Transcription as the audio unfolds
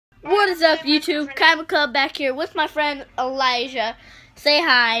What is up, YouTube? Kaiba Cub back here with my friend Elijah. Say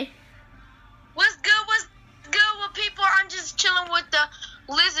hi. What's good? What's good with people? I'm just chilling with the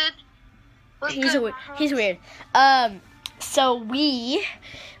lizard. He's weird. So we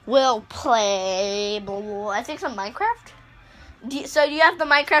will play, I think, some Minecraft. Do you have the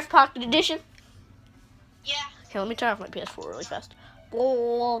Minecraft Pocket Edition? Yeah. Okay, let me turn off my PS4 really fast.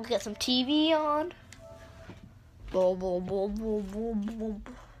 Get some TV on.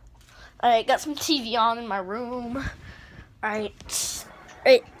 Alright, got some TV on in my room. Alright,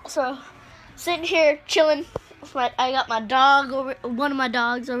 so sitting here chilling. I got my dog one of my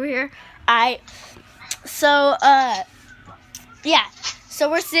dogs over here. Yeah. So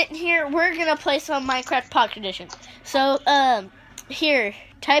we're sitting here. We're gonna play some Minecraft Pocket Edition. So here,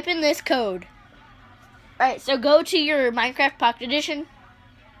 type in this code. Alright, so go to your Minecraft Pocket Edition.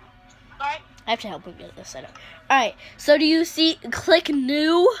 Alright. I have to help him get this set up. Alright, so do you see, click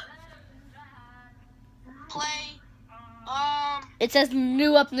new? Play. It says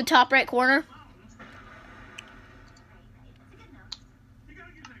new up in the top right corner.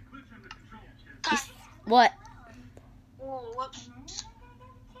 What? Oh, whoops.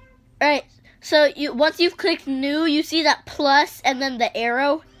 Alright, so once you've clicked new, you see that plus and then the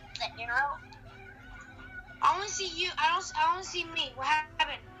arrow. The arrow? I only see you. I don't see me. What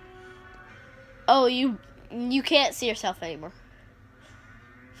happened? Oh, you can't see yourself anymore.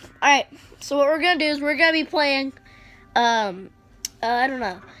 Alright, so what we're gonna do is we're gonna be playing I don't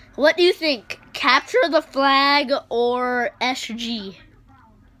know. What do you think? Capture the Flag or SG?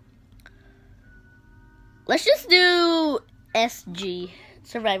 Let's just do SG,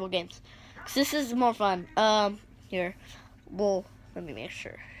 survival games. 'Cause this is more fun. Here. Well, let me make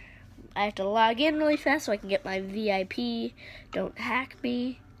sure. I have to log in really fast so I can get my VIP. Don't hack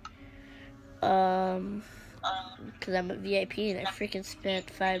me. Because I'm a VIP and I freaking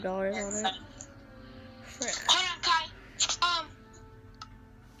spent $5 on it. Frick. Hold on, Kai.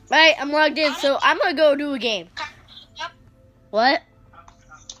 Right, I'm logged in, so I'm gonna go do a game. Yep. What?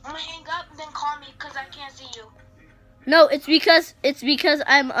 I'm gonna hang up and then call me because I can't see you. No, it's because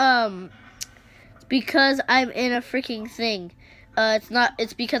I'm in a freaking thing.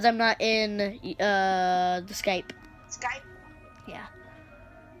 It's because I'm not in the Skype. Skype? Yeah.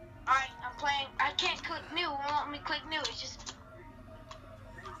 Alright, I'm playing. I can't click new. It won't let me click new. It's just.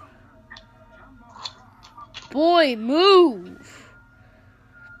 Boy, move!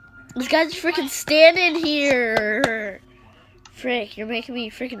 This guy's freaking standing here. Frick, you're making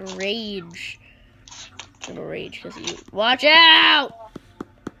me freaking rage. I'm gonna rage because you. Watch out!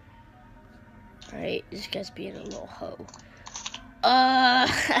 Alright, this guy's being a little hoe.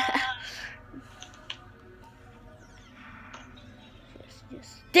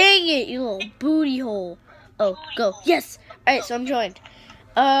 Yes. Dang it, you little booty hole. Oh, go. Yes! Alright, so I'm joined.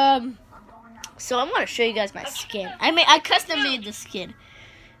 So I'm gonna show you guys my skin. I custom made this skin.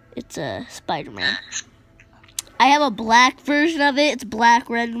 It's a Spider-Man. I have a black version of it. It's black,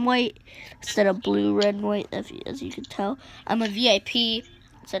 red, and white instead of blue, red, and white, as you can tell. I'm a VIP.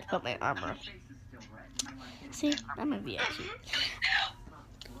 So I had to put my armor. See, I'm a VIP.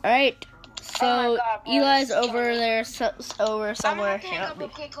 Alright, so Oh my God, bro, Eli's this is over killing me. there, over somewhere. I'm gonna hang up real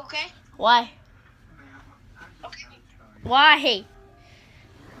quick, okay? Why? Okay. Why?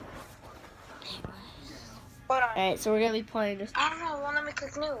 Hold on. Alright, so we're gonna be playing this. I don't know. It won't let me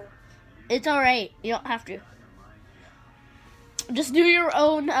click new. It's alright. You don't have to. Just do your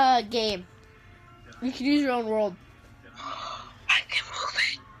own game. You can use your own world. I can move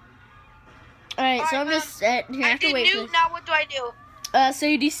it. Alright, so I'm just sitting here. I I have to did wait new. for Now what do I do? so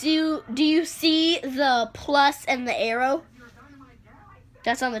do you see the plus and the arrow?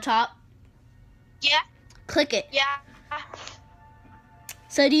 That's on the top. Yeah. Click it. Yeah.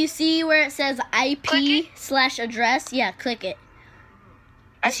 So do you see where it says Click it. IP/address? Yeah, click it.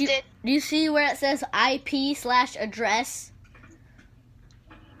 I Do did. you see where it says IP/address?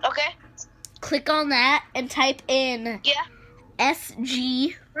 Okay. Click on that and type in Yeah.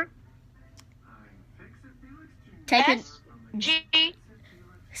 SG. Type in SG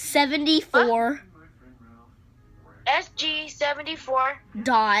 74 SG 74.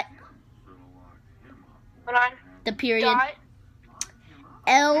 dot Hold on. the period Dot.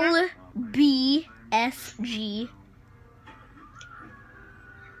 LBSG.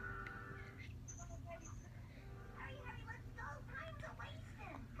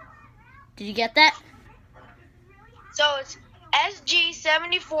 Did you get that? So it's SG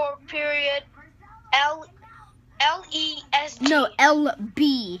 74 period LESG. No,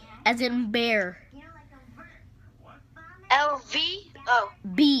 LB as in bear. LV. Oh.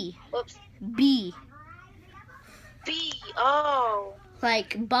 B. Whoops. B. B. Oh.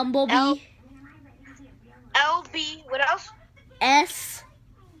 Like Bumblebee. LB. What else? S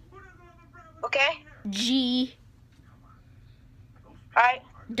Okay. G Alright.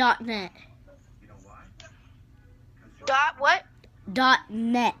 .net. Dot what?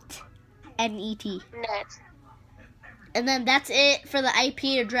 .net. N-E-T. Net. And then that's it for the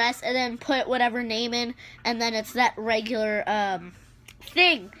IP address, and then put whatever name in, and then it's that regular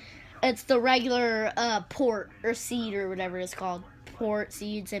thing. It's the regular port or seed or whatever it's called. Port,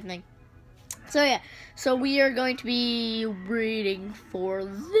 seed, same thing. So yeah, so we are going to be reading for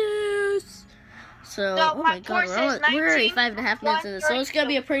this. So, No, oh my god, we're already 5.5 minutes in this, so it's gonna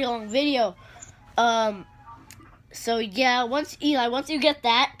be a pretty long video. So yeah, once you get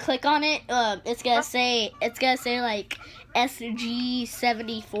that, click on it. It's gonna say like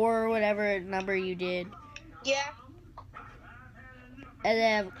SG74 or whatever number you did, Yeah. and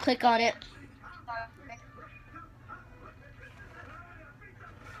then click on it.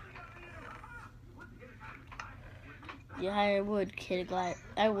 Yeah, I would hit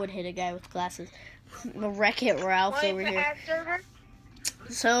a guy with glasses. The Wreck-It Ralph's over here.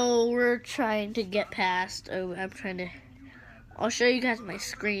 So we're trying to get past. I'll show you guys my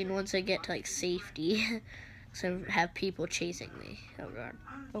screen once I get to like safety. So I have people chasing me. Oh god.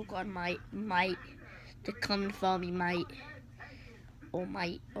 Oh god, might. They're coming for me, might. Oh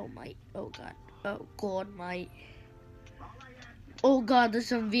might. Oh might. Oh god. Oh god, might. Oh god, there's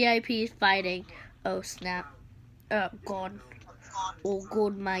some VIPs fighting. Oh snap. Oh god. Oh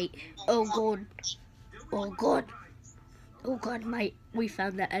god, mate. Oh god. Oh god. Oh god, mate. We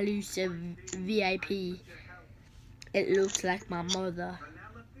found the elusive VIP. It looks like my mother.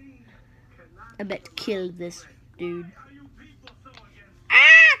 I bet to kill this dude.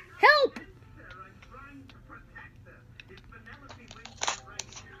 Ah! Help!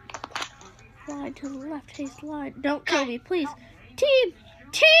 Slide to the left. Hey, slide. Don't kill me, please. Team!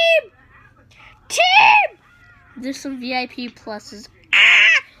 Team! Team! There's some VIP pluses.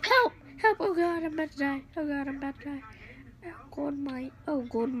 Ah! Help! Help! Oh god, I'm about to die. Oh god, I'm about to die. Oh god, mate. Oh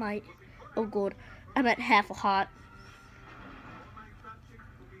god, mate. Oh god. I'm at half a heart.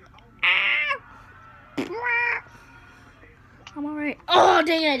 Ah! I'm alright. Oh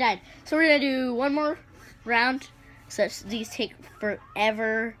dang it, I died. So we're gonna do one more round. So these take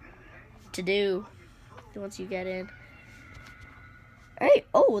forever to do once you get in. Alright,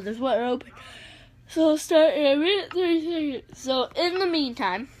 oh, there's one open. So I'll start in a minute, 30 seconds. So in the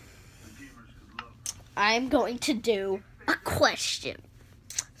meantime, I'm going to do a question.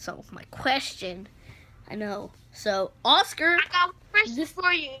 So my question, I know. So Oscar, I got a question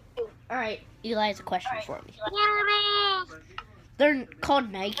for you. Alright, Eli has a question for me. What are those? They're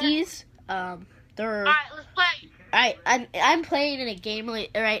called Nikes. They're Alright, let's play. I'm playing in a game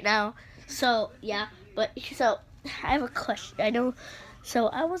right now. So yeah, but so I have a question. I know. So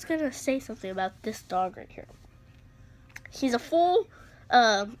I was gonna say something about this dog right here. He's a full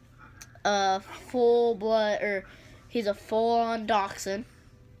blood, or he's a full-on dachshund.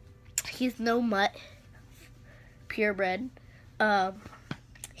 He's no mutt, purebred.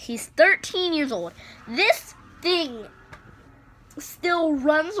 He's 13 years old. This thing still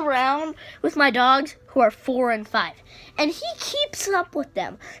runs around with my dogs who are 4 and 5, and he keeps up with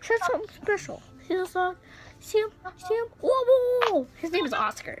them. So that's something special. See this dog? See him? See him? Whoa, whoa, whoa. His name is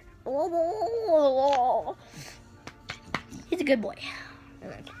Oscar. Whoa, whoa, whoa. He's a good boy.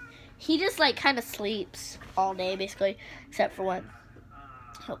 He just like kind of sleeps all day basically, except for when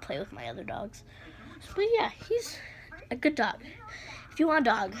he'll play with my other dogs. But yeah, he's a good dog. If you want a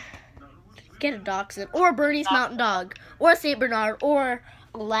dog, get a dachshund, or a Bernese Mountain Dog, or a Saint Bernard, or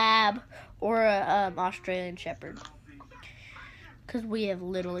a Lab, or a Australian Shepherd. Because we have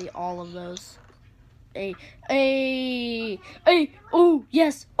literally all of those. Hey, oh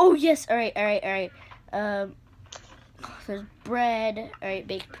yes, all right. There's bread, all right,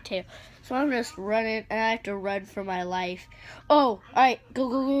 baked potato. So I'm just running, and I have to run for my life. Oh, all right,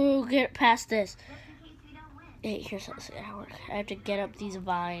 go, get past this. Hey, here's how I work. I have to get up these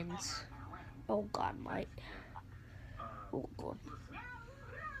vines. Oh God, Mike. Oh God.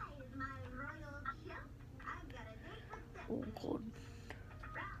 Oh God.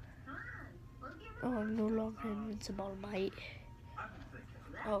 Oh, I'm no longer invincible, mate.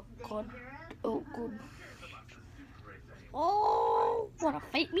 Oh God. Oh God. Oh, wanna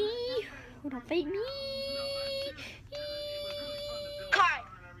fight me? Wanna fight me? Kai.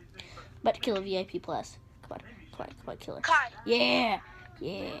 About to kill a VIP plus. Come on, kill her. Kai. Yeah.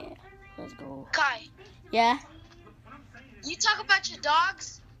 Let's go. Kai. Yeah? You talk about your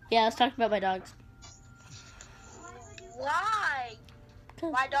dogs? Yeah, let's talk about my dogs. Why?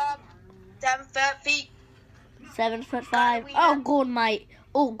 My dog, 7 fat feet. 7'5". Oh, God, mate.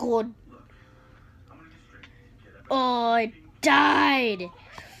 Oh, God. Oh, I died.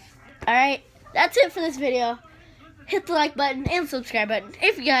 Alright, that's it for this video. Hit the like button and subscribe button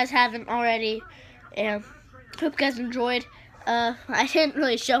if you guys haven't already. And hope you guys enjoyed. I didn't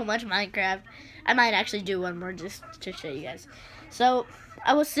really show much Minecraft. I might actually do one more just to show you guys. So,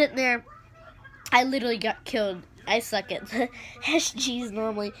 I was sitting there. I literally got killed. I suck at SGs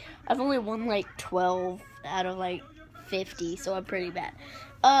normally. I've only won like 12 out of like 50, so I'm pretty bad.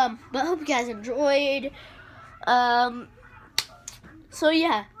 But I hope you guys enjoyed. So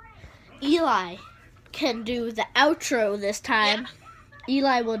yeah, Eli can do the outro this time. Yeah.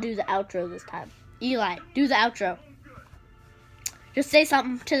 Eli will do the outro this time. Eli, do the outro. Just say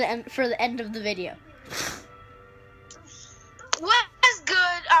something to the end for the end of the video. What's good?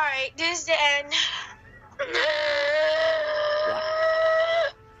 All right, this is the end.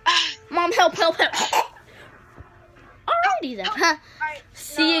 Mom, help! Alrighty then. Huh? Right,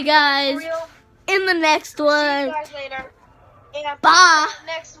 See you guys in the next one. See you guys later. And bye.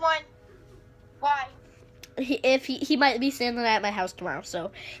 Next one. Bye. He might be standing at my house tomorrow,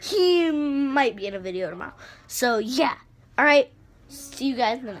 so he might be in a video tomorrow. So yeah. All right. See you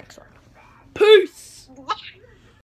guys in the next one. Peace.